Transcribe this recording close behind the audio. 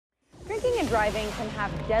driving can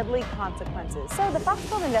have deadly consequences. So the Fox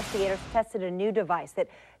 12 investigators tested a new device that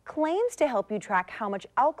claims to help you track how much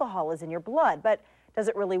alcohol is in your blood. But does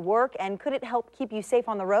it really work, and could it help keep you safe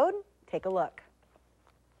on the road? Take a look.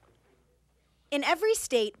 In every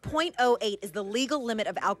state, .08 is the legal limit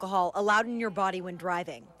of alcohol allowed in your body when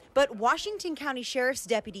driving. But Washington County Sheriff's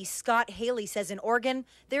Deputy Scott Haley says in Oregon,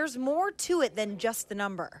 there's more to it than just the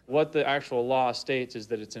number. What the actual law states is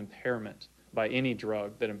that it's impairment by any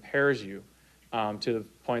drug that impairs you to the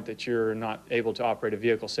point that you're not able to operate a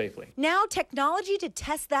vehicle safely. Now, technology to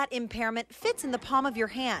test that impairment fits in the palm of your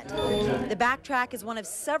hand. The BACtrack is one of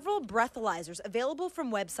several breathalyzers available from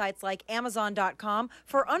websites like Amazon.com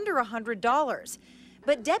for under $100.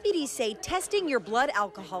 But deputies say testing your blood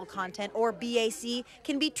alcohol content, or BAC,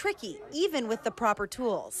 can be tricky, even with the proper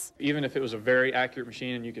tools. Even if it was a very accurate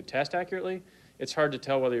machine and you could test accurately, it's hard to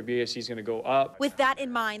tell whether your BAC is going to go up. With that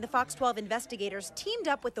in mind, the Fox 12 investigators teamed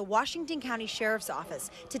up with the Washington County Sheriff's Office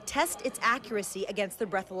to test its accuracy against the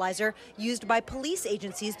breathalyzer used by police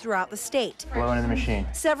agencies throughout the state. Blow into the machine.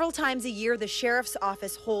 Several times a year, the Sheriff's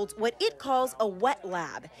Office holds what it calls a wet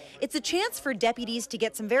lab. It's a chance for deputies to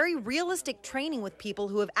get some very realistic training with people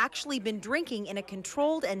who have actually been drinking in a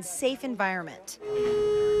controlled and safe environment.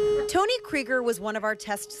 Tony Krieger was one of our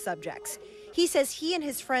test subjects. He says he and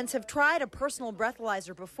his friends have tried a personal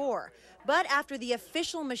breathalyzer before, but after the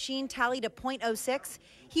official machine tallied a .06,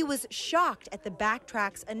 he was shocked at the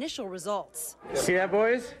BACtrack's initial results. See that,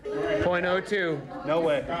 boys? .02. No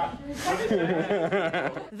way.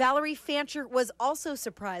 Valerie Fancher was also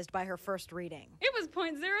surprised by her first reading. It was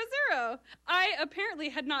 .00. I apparently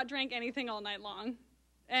had not drank anything all night long.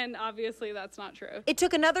 And obviously that's not true. It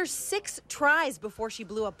took another 6 tries before she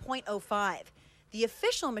blew a .05. The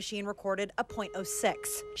official machine recorded a .06.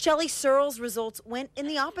 Shelley Searle's results went in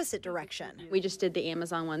the opposite direction. We just did the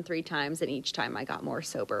Amazon one 3 times, and each time I got more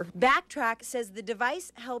sober. BACtrack says the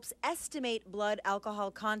device helps estimate blood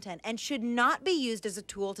alcohol content and should not be used as a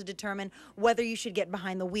tool to determine whether you should get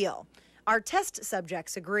behind the wheel. Our test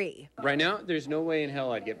subjects agree. Right now, there's no way in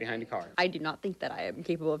hell I'd get behind a car. I do not think that I am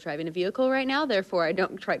capable of driving a vehicle right now, therefore I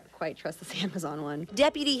don't quite trust this Amazon one.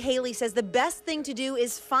 Deputy Haley says the best thing to do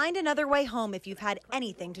is find another way home if you've had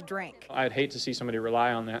anything to drink. I'd hate to see somebody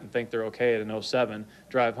rely on that and think they're okay at an '07,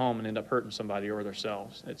 drive home and end up hurting somebody or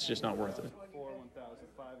themselves. It's just not worth it.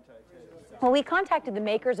 Well, we contacted the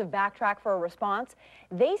makers of BACtrack for a response.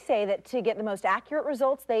 They say that to get the most accurate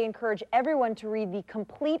results, they encourage everyone to read the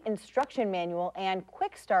complete instruction manual and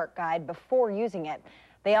quick start guide before using it.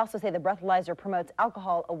 They also say the breathalyzer promotes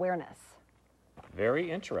alcohol awareness. Very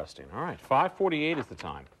interesting. All right, 5:48 is the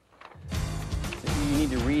time. You need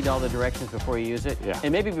to read all the directions before you use it. Yeah.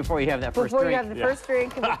 And maybe before you have that first Before drink. you have the first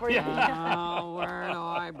drink and before you... Oh, where do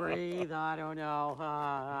I breathe? I don't know.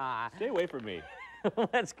 Stay away from me.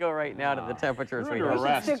 Let's go right now to the temperature. You're under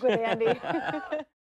arrest. Stick with Andy.